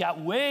that. He's got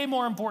way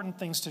more important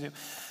things to do.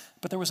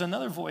 But there was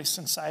another voice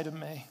inside of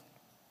me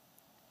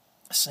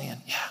saying,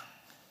 yeah,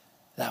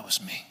 that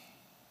was me.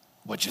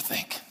 What'd you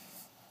think?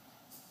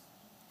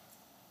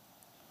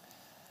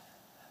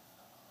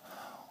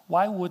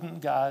 Why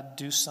wouldn't God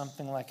do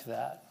something like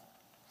that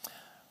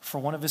for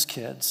one of his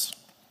kids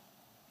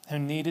who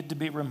needed to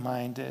be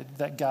reminded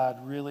that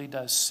God really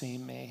does see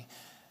me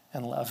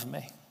and love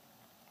me?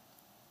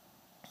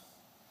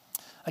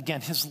 Again,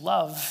 his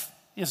love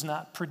is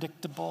not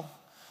predictable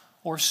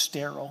or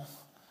sterile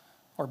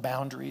or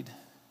boundaried.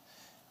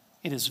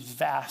 It is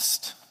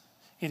vast.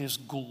 It is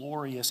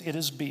glorious. It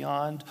is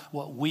beyond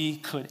what we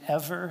could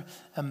ever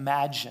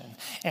imagine.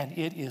 And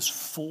it is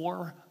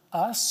for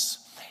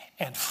us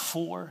and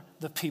for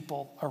the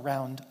people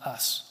around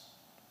us.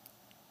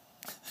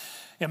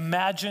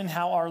 Imagine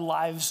how our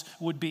lives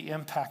would be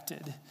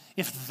impacted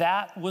if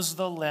that was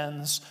the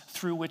lens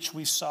through which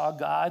we saw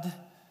God,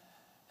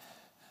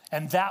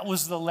 and that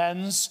was the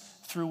lens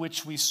through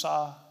which we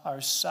saw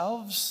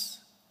ourselves,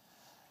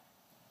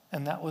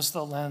 and that was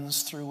the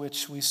lens through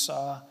which we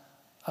saw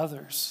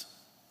others.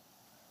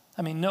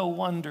 I mean, no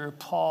wonder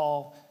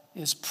Paul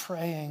is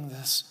praying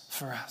this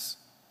for us.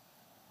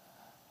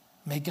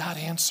 May God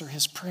answer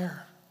his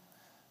prayer.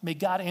 May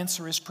God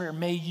answer his prayer.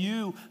 May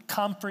you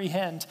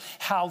comprehend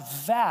how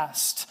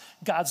vast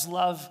God's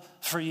love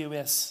for you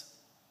is.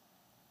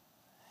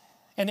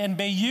 And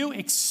may you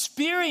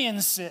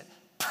experience it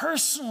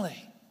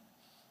personally.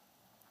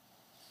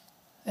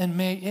 And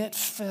may it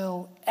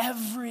fill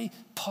every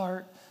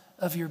part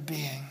of your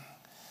being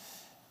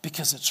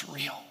because it's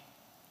real.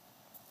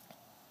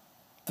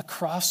 The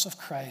cross of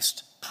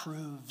Christ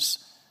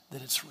proves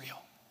that it's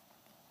real.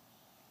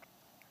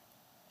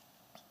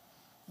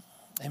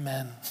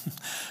 Amen.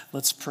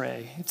 Let's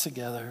pray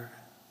together.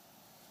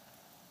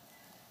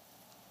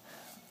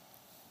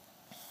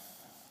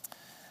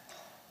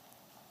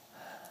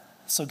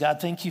 So God,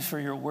 thank you for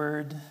your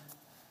word.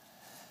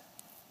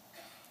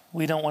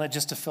 We don't want it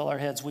just to fill our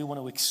heads. We want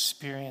to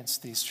experience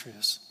these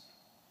truths.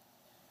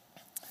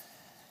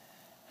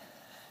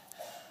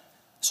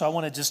 So I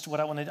want to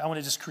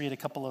just create a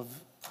couple of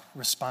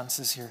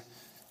responses here.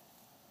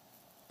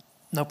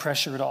 No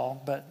pressure at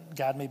all, but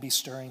God may be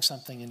stirring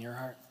something in your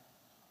heart.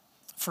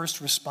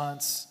 First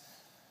response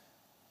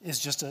is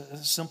just a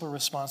simple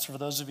response for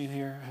those of you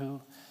here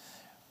who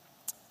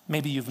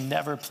maybe you've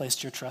never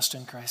placed your trust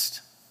in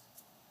Christ.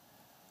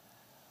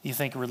 You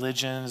think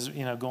religion is,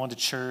 going to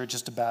church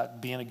just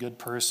about being a good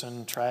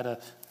person, try to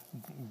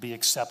be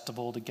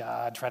acceptable to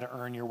God, try to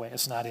earn your way.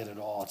 It's not it at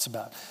all. It's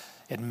about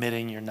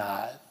admitting you're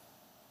not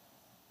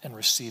and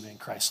receiving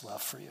Christ's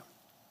love for you.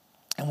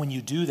 And when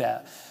you do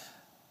that,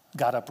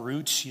 God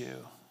uproots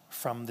you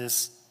from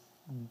this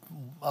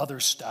other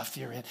stuff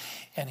you're in,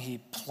 and he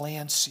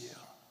plants you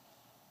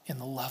in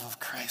the love of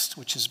Christ,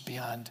 which is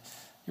beyond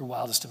your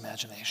wildest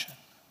imagination.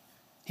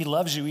 He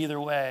loves you either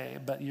way,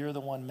 but you're the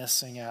one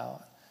missing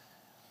out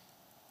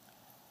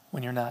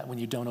when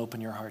you don't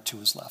open your heart to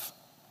his love.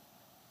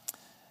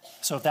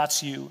 So if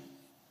that's you,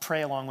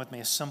 pray along with me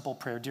a simple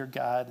prayer. Dear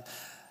God,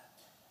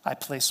 I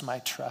place my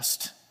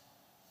trust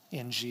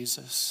in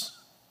Jesus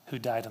who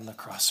died on the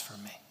cross for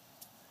me.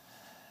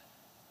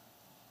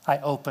 I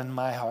open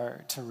my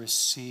heart to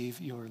receive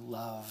your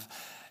love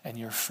and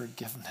your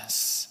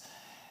forgiveness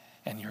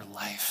and your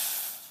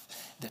life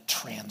that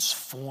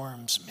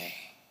transforms me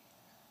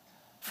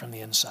from the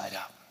inside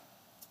out.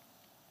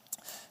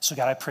 So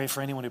God, I pray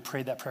for anyone who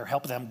prayed that prayer,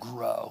 help them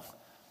grow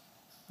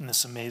in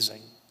this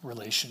amazing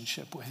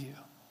relationship with you.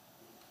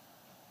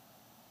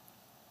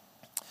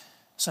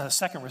 So the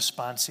second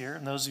response here,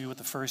 and those of you with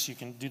the first, you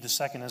can do the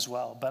second as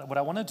well. But what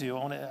I want to do,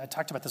 I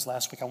talked about this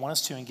last week, I want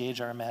us to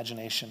engage our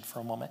imagination for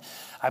a moment.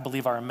 I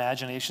believe our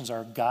imaginations are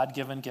a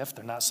God-given gift.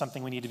 They're not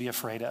something we need to be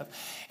afraid of.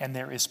 And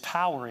there is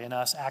power in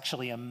us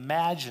actually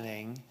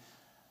imagining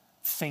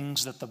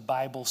things that the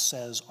Bible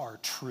says are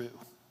true.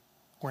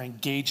 We're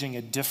engaging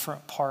a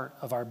different part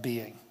of our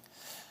being.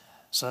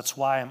 So that's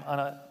why I'm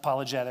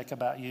unapologetic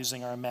about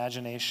using our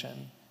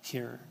imagination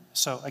here.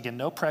 So again,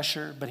 no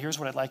pressure, but here's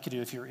what I'd like you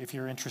to do if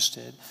you're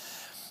interested.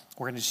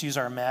 We're going to just use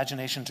our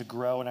imagination to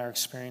grow in our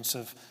experience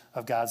of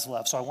God's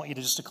love. So I want you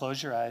to just to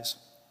close your eyes.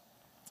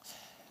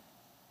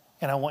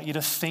 And I want you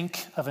to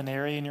think of an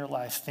area in your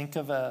life. Think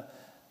of an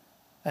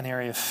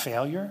area of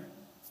failure,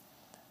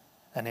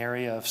 an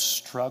area of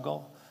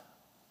struggle,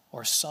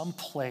 or some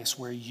place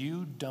where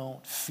you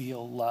don't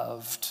feel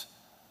loved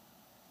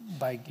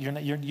by, you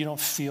don't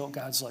feel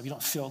God's love. You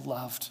don't feel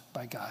loved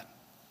by God.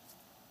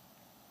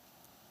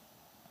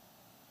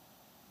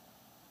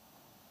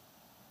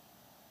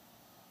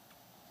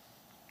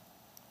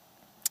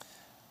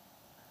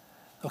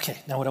 Okay,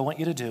 now what I want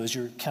you to do is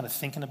you're kind of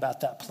thinking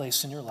about that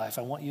place in your life.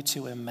 I want you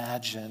to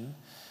imagine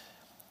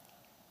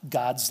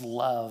God's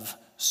love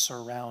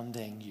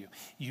surrounding you.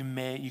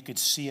 You could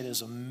see it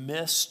as a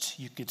mist.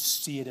 You could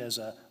see it as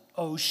an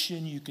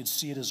ocean. You could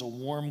see it as a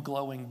warm,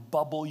 glowing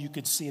bubble. You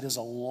could see it as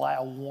a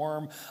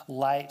warm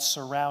light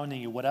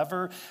surrounding you.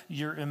 Whatever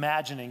you're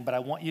imagining, but I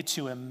want you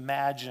to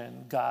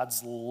imagine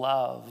God's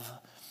love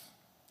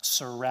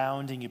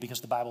surrounding you because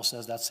the Bible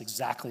says that's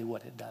exactly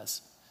what it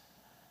does.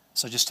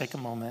 So just take a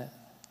moment.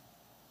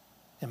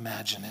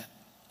 Imagine it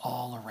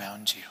all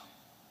around you.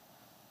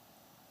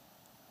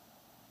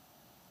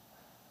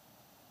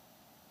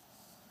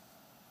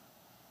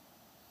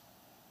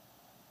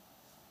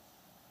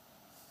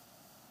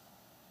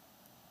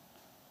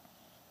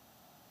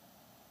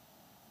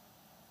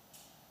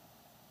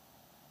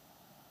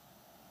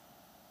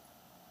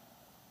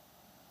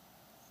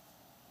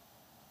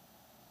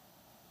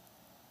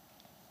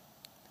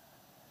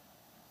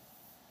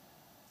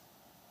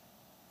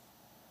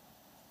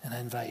 And I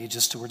invite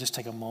you we'll just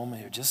take a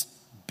moment here. Just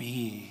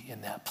be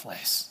in that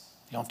place.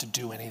 You don't have to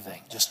do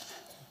anything. Just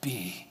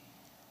be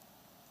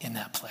in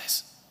that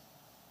place.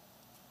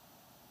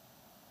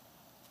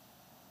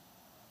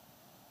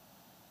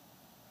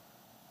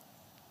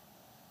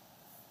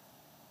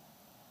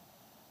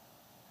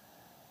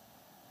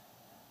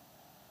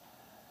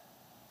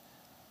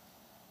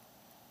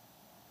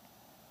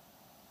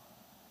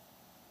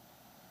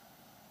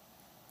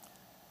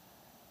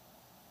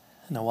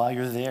 Now, while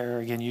you're there,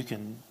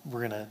 again,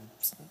 we're going to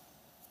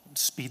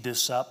speed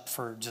this up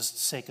for just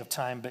sake of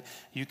time, but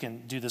you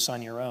can do this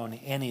on your own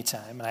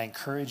anytime, and I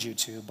encourage you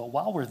to. But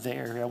while we're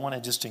there, I want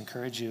to just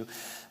encourage you.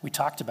 We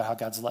talked about how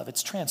God's love,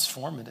 it's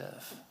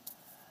transformative.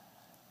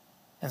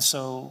 And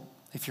so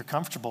if you're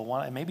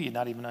comfortable, maybe you're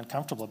not even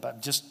uncomfortable,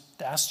 but just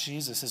ask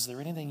Jesus, is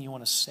there anything you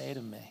want to say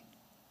to me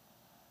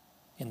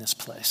in this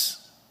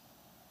place?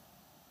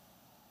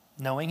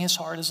 Knowing his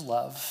heart is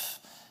love,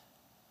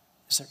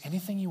 is there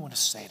anything you want to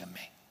say to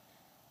me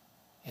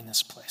in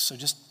this place? So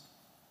just,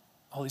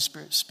 Holy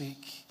Spirit,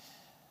 speak,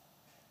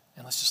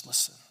 and let's just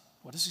listen.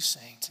 What is he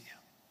saying to you?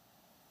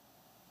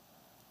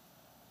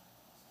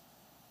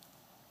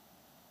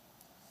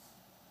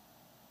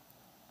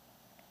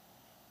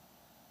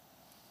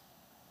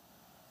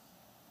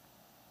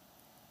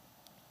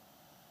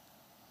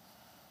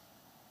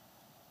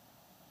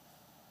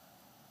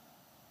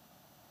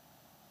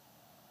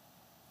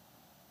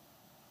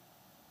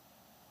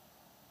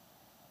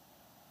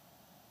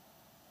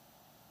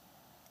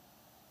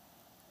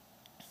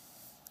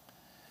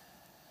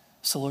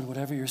 So Lord,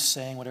 whatever you're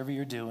saying, whatever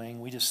you're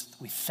doing, we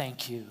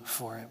thank you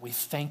for it. We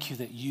thank you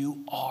that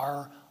you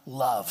are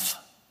love.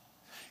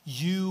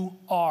 You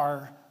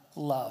are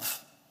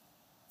love.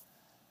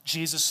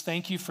 Jesus,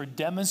 thank you for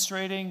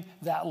demonstrating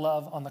that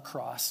love on the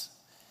cross.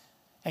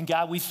 And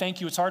God, we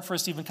thank you. It's hard for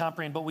us to even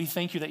comprehend, but we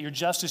thank you that your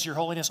justice, your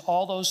holiness,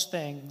 all those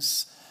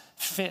things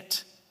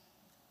fit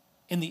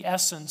in the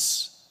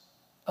essence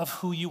of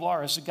who you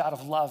are as a God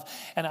of love.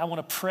 And I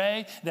want to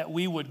pray that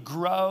we would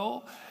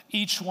grow,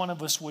 each one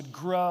of us would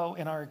grow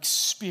in our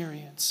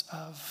experience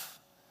of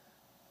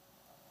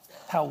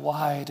how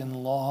wide and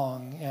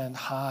long and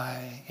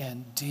high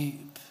and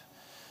deep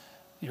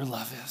your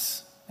love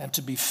is, and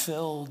to be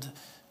filled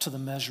to the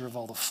measure of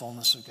all the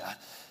fullness of God.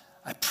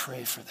 I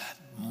pray for that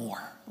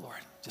more, Lord,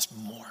 just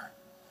more.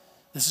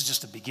 This is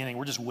just the beginning.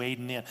 We're just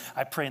wading in.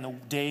 I pray in the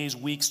days,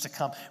 weeks to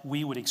come,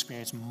 we would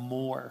experience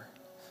more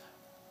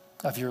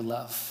of your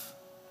love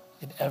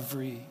in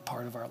every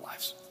part of our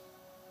lives.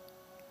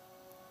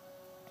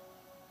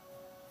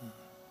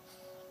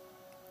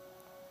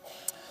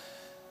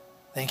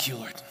 Thank you,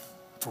 Lord.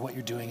 for what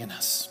you're doing in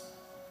us.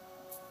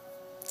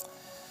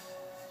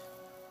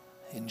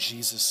 In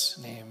Jesus'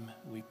 name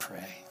we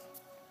pray.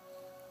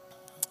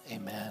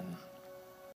 Amen.